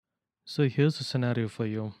So here's a scenario for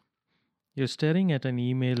you. You're staring at an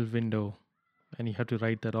email window and you have to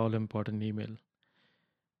write that all important email.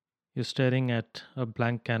 You're staring at a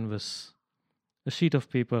blank canvas, a sheet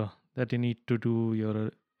of paper that you need to do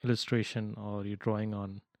your illustration or your drawing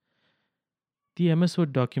on. The MS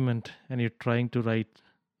Word document, and you're trying to write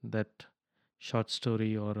that short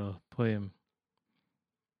story or a poem,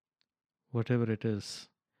 whatever it is,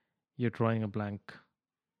 you're drawing a blank.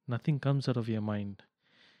 Nothing comes out of your mind,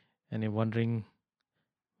 and you're wondering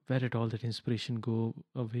where did all that inspiration go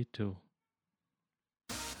away to?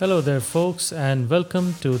 Hello there, folks, and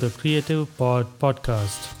welcome to the Creative Pod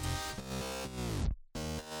podcast.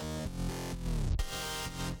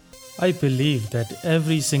 I believe that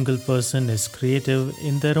every single person is creative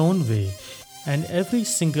in their own way, and every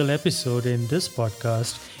single episode in this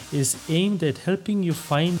podcast is aimed at helping you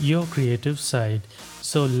find your creative side.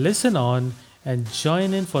 So listen on and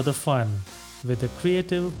join in for the fun with the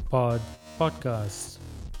Creative Pod podcast.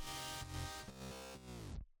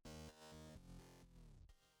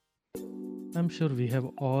 I'm sure we have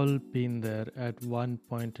all been there at one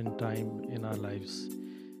point in time in our lives.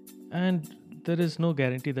 And there is no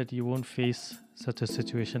guarantee that you won't face such a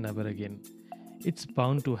situation ever again. It's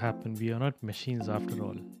bound to happen. We are not machines after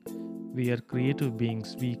all. We are creative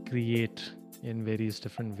beings. We create in various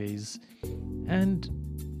different ways. And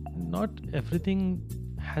not everything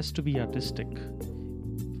has to be artistic.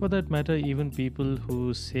 For that matter, even people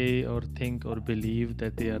who say or think or believe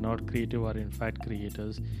that they are not creative are in fact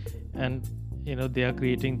creators. And they are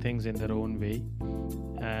creating things in their own way.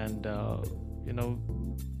 And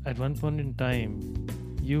at one point in time,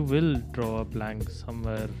 you will draw a blank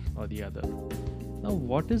somewhere or the other. Now,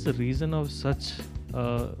 what is the reason of such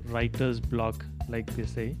a writer's block, like they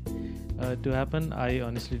say, to happen? I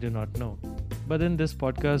honestly do not know. But then this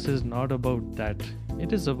podcast is not about that.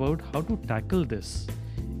 It is about how to tackle this.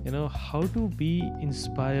 How to be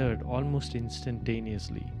inspired almost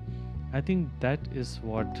instantaneously. I think that is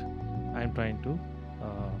what I'm trying to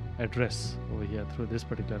address over here through this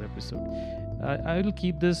particular episode. I will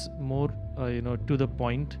keep this more to the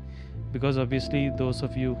point, because obviously those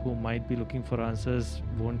of you who might be looking for answers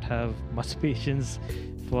won't have much patience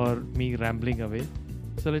for me rambling away.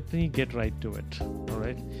 So let me get right to it. All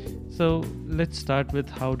right, so let's start with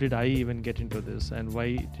how did I even get into this, and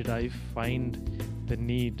why did I find the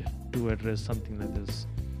need to address something like this?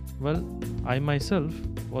 Well, I myself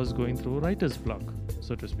was going through writer's block,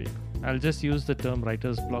 so to speak. I'll just use the term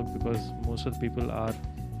writer's block because most of the people are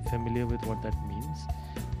familiar with what that means.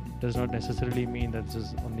 It does not necessarily mean that this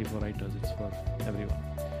is only for writers, it's for everyone.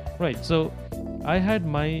 Right, so I had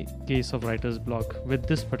my case of writer's block with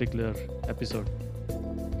this particular episode,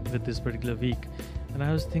 with this particular week. And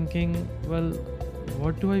I was thinking, well,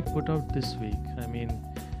 what do I put out this week? I mean,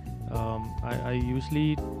 I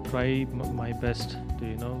usually try my best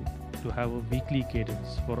to have a weekly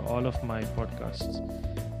cadence for all of my podcasts.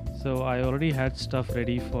 So I already had stuff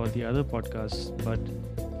ready for the other podcasts, but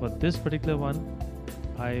for this particular one,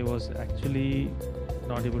 I was actually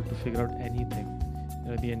not able to figure out anything.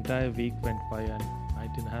 The entire week went by and I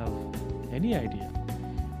didn't have any idea.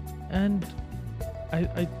 And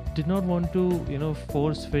I did not want to,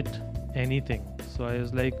 force fit anything. So I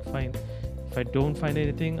was like, fine, if I don't find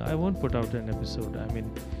anything, I won't put out an episode. I mean,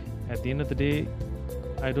 at the end of the day,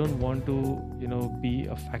 I don't want to, be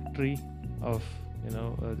a factory of,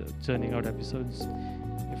 churning out episodes.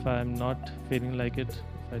 If I'm not feeling like it,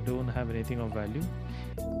 if I don't have anything of value,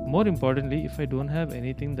 more importantly, if I don't have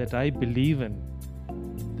anything that I believe in,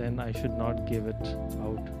 then I should not give it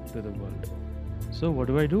out to the world. So what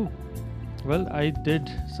do? Well, I did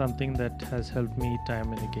something that has helped me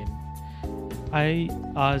time and again. I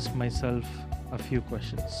asked myself a few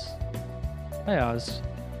questions. I asked,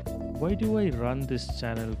 why do I run this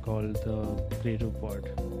channel called the Creative Pod?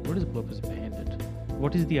 What is the purpose behind it?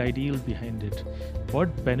 What is the ideal behind it?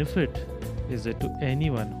 What benefit is it to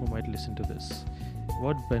anyone who might listen to this?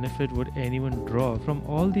 What benefit would anyone draw from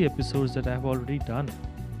all the episodes that I have already done?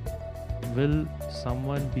 Will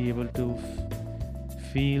someone be able to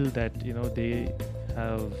feel that they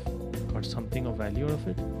have got something of value out of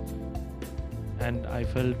it? And I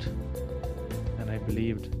felt and I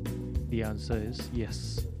believed the answer is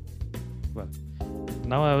yes. Well,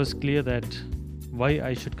 now I was clear that why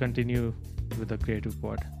I should continue with the Creative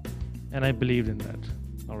Pod, and I believed in that.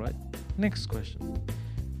 All right, next question.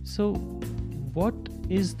 So what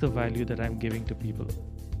is the value that I'm giving to people?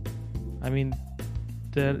 I mean,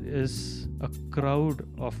 there is a crowd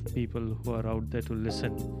of people who are out there to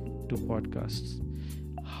listen to podcasts.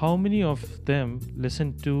 How many of them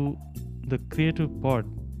listen to the Creative Pod?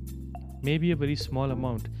 Maybe a very small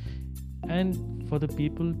amount. And for the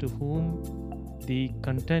people to whom the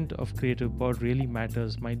content of Creative Pod really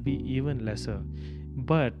matters might be even lesser.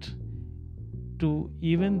 But to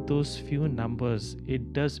even those few numbers,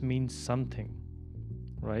 it does mean something,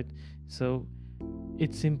 right? So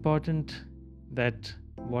it's important that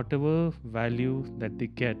whatever value that they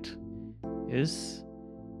get is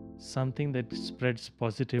something that spreads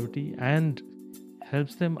positivity and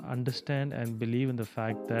helps them understand and believe in the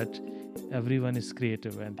fact that everyone is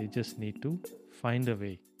creative and they just need to find a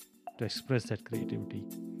way to express that creativity.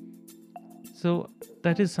 So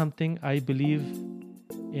that is something I believe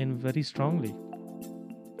in very strongly.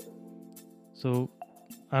 So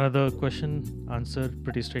another question answered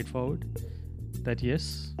pretty straightforward, that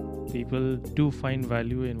yes, people do find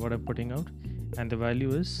value in what I'm putting out, and the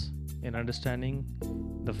value is in understanding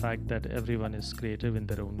the fact that everyone is creative in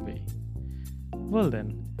their own way. Well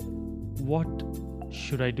then, what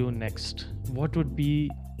should I do next? What would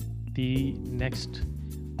be the next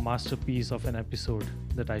masterpiece of an episode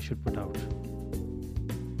that I should put out?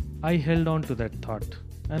 I held on to that thought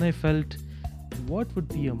and I felt, what would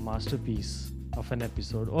be a masterpiece of an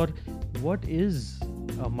episode, or what is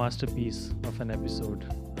a masterpiece of an episode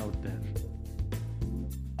out there?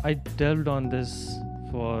 I delved on this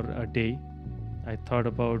for a day. I thought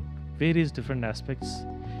about various different aspects,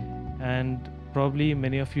 and probably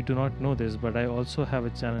many of you do not know this, but I also have a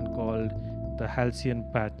channel called the Halcyon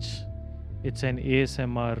Patch. It's an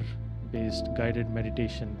ASMR based guided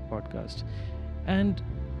meditation podcast, and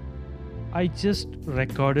I just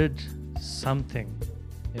recorded something,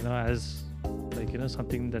 as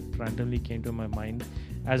something that randomly came to my mind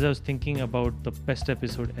as I was thinking about the best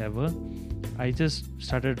episode ever. I just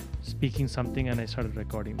started speaking something and I started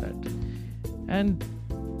recording that. And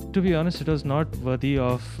to be honest, it was not worthy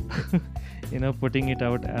of putting it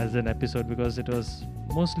out as an episode because it was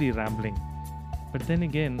mostly rambling. But then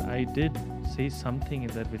again, I did say something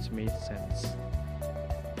in that which made sense.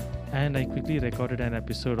 And I quickly recorded an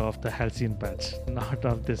episode of the Halcyon Patch. Not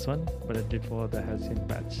of this one, but I did for the Halcyon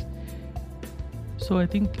Patch. So I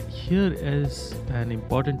think here is an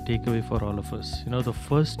important takeaway for all of us. The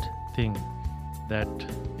first thing that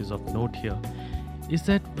is of note here is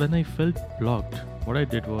that when I felt blocked, what I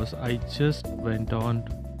did was I just went on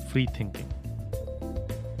free thinking.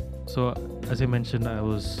 So as I mentioned, I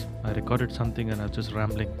recorded something and I was just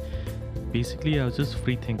rambling. Basically, I was just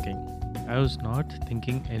free thinking. I was not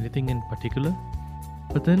thinking anything in particular,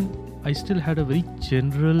 but then I still had a very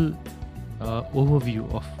general overview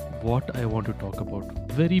of what I want to talk about.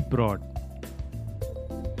 Very broad.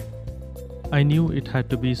 I knew it had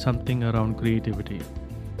to be something around creativity.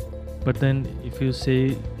 But then if you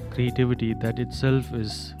say creativity, that itself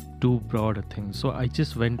is too broad a thing. So I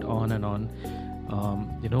just went on and on,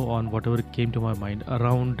 on whatever came to my mind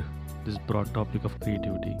around this broad topic of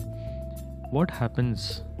creativity. What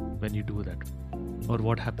happens when you do that? Or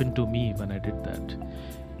what happened to me when I did that?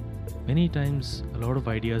 Many times, a lot of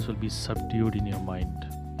ideas will be subdued in your mind.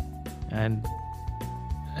 And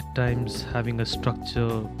at times, having a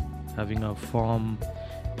structure, having a form,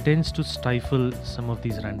 tends to stifle some of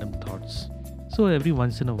these random thoughts. So every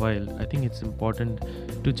once in a while, I think it's important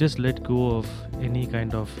to just let go of any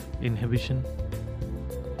kind of inhibition,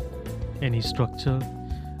 any structure,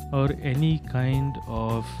 or any kind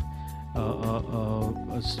of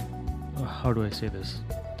how do I say this?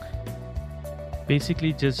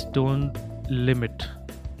 Basically, just don't limit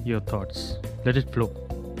your thoughts. Let it flow,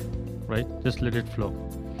 right? Just let it flow.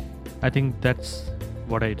 I think that's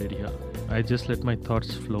what I did here. I just let my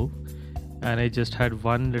thoughts flow, and I just had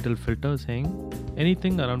one little filter saying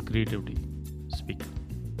anything around creativity, speak.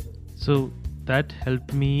 So that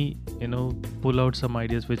helped me, pull out some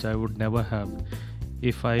ideas which I would never have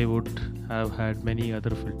if I would have had many other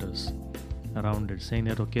filters around it, saying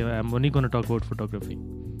that, okay, I'm only going to talk about photography,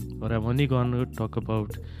 or I'm only going to talk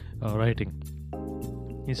about writing.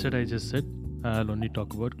 Instead, I just said, I'll only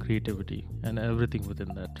talk about creativity and everything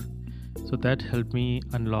within that. So that helped me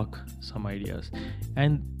unlock some ideas.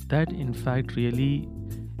 And that, in fact, really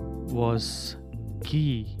was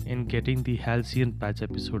key in getting the Halcyon Patch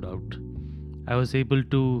episode out. I was able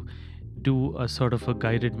to do a sort of a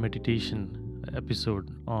guided meditation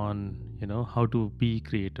episode on how to be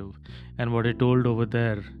creative, and what I told over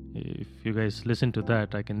there, if you guys listen to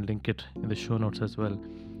that, I can link it in the show notes as well,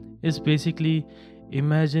 is basically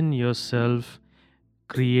imagine yourself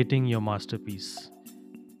creating your masterpiece.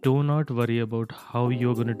 Do not worry about how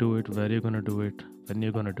you're going to do it, where you're going to do it, when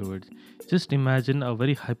you're going to do it. Just imagine a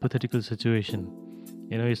very hypothetical situation.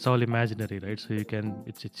 It's all imaginary, right? So you can,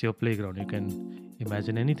 it's your playground, you can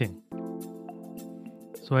imagine anything.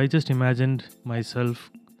 So I just imagined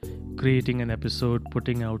myself creating an episode,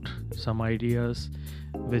 putting out some ideas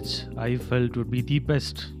which I felt would be the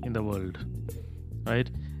best in the world, right?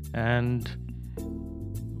 And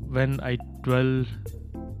when I dwell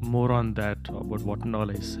more on that, about what and all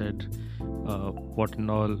I said, what and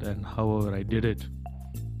all, and however I did it,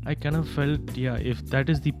 I kind of felt, yeah, if that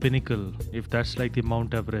is the pinnacle, if that's like the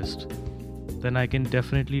Mount Everest, then I can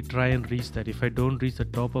definitely try and reach that. If I don't reach the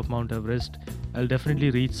top of Mount Everest, I'll definitely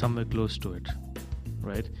reach somewhere close to it,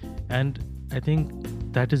 right? And I think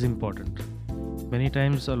that is important. Many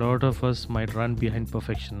times, a lot of us might run behind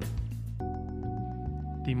perfection.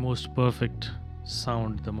 The most perfect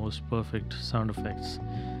sound, the most perfect sound effects,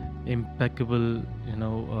 impeccable,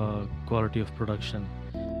 quality of production.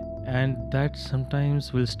 And that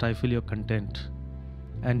sometimes will stifle your content.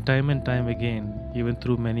 And time again, even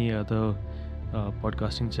through many other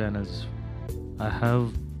podcasting channels, I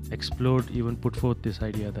have explored, even put forth this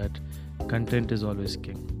idea that content is always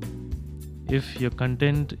king. If your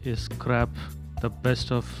content is crap, the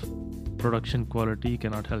best of production quality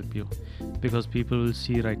cannot help you, because people will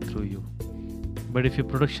see right through you. But if your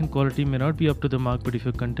production quality may not be up to the mark, but if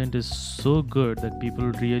your content is so good that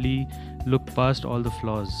people really look past all the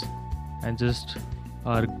flaws and just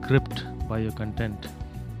are gripped by your content,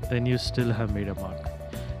 then you still have made a mark.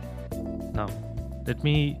 Now, let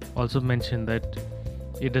me also mention that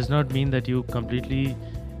it does not mean that you completely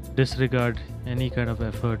disregard any kind of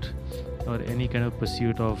effort or any kind of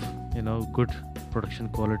pursuit of, good production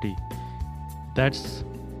quality. That's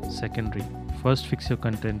secondary. First, fix your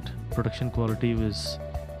content. Production quality is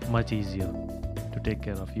much easier to take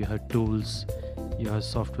care of. You have tools, you have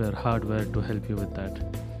software, hardware to help you with that.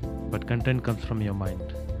 But content comes from your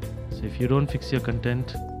mind. So if you don't fix your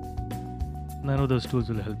content, none of those tools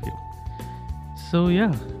will help you. So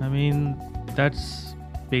yeah, that's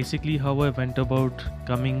basically how I went about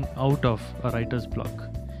coming out of a writer's block.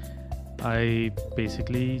 I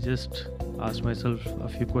basically just asked myself a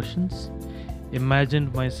few questions,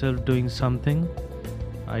 imagined myself doing something,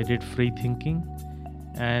 I did free thinking,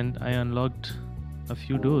 and I unlocked a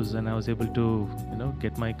few doors, and I was able to,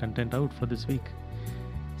 get my content out for this week.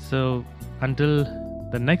 So until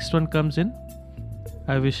the next one comes in,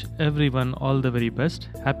 I wish everyone all the very best.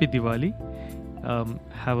 Happy Diwali.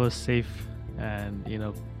 Have a safe and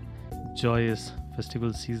joyous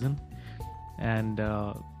festival season. And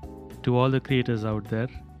to all the creators out there,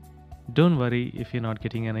 don't worry if you're not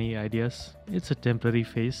getting any ideas. It's a temporary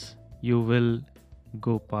phase. You will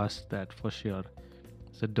go past that for sure.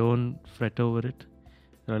 So don't fret over it.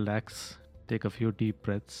 Relax, take a few deep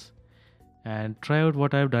breaths, and try out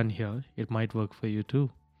what I've done here. It might work for you too.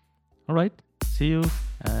 All right, see you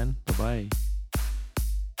and bye-bye.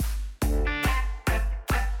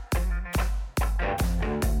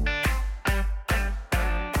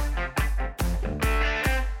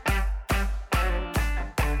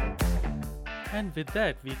 And with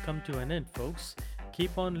that, we come to an end, folks.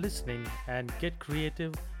 Keep on listening and get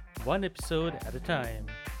creative, one episode at a time.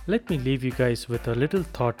 Let me leave you guys with a little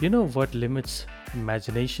thought. You know what limits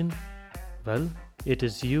imagination? Well, it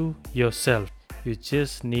is you yourself. You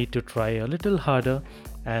just need to try a little harder,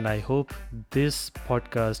 and I hope this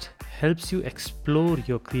podcast helps you explore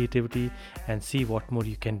your creativity and see what more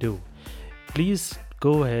you can do. Please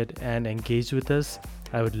go ahead and engage with us.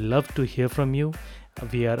 I would love to hear from you.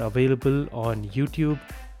 We are available on YouTube,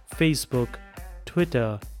 Facebook,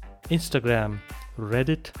 Twitter, Instagram,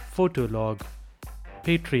 Reddit, Photolog,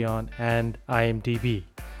 Patreon, and IMDb.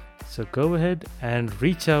 So go ahead and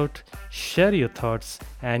reach out, share your thoughts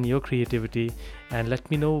and your creativity, and let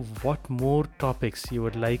me know what more topics you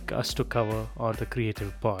would like us to cover on the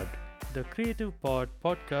Creative Pod. The Creative Pod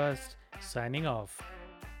podcast signing off.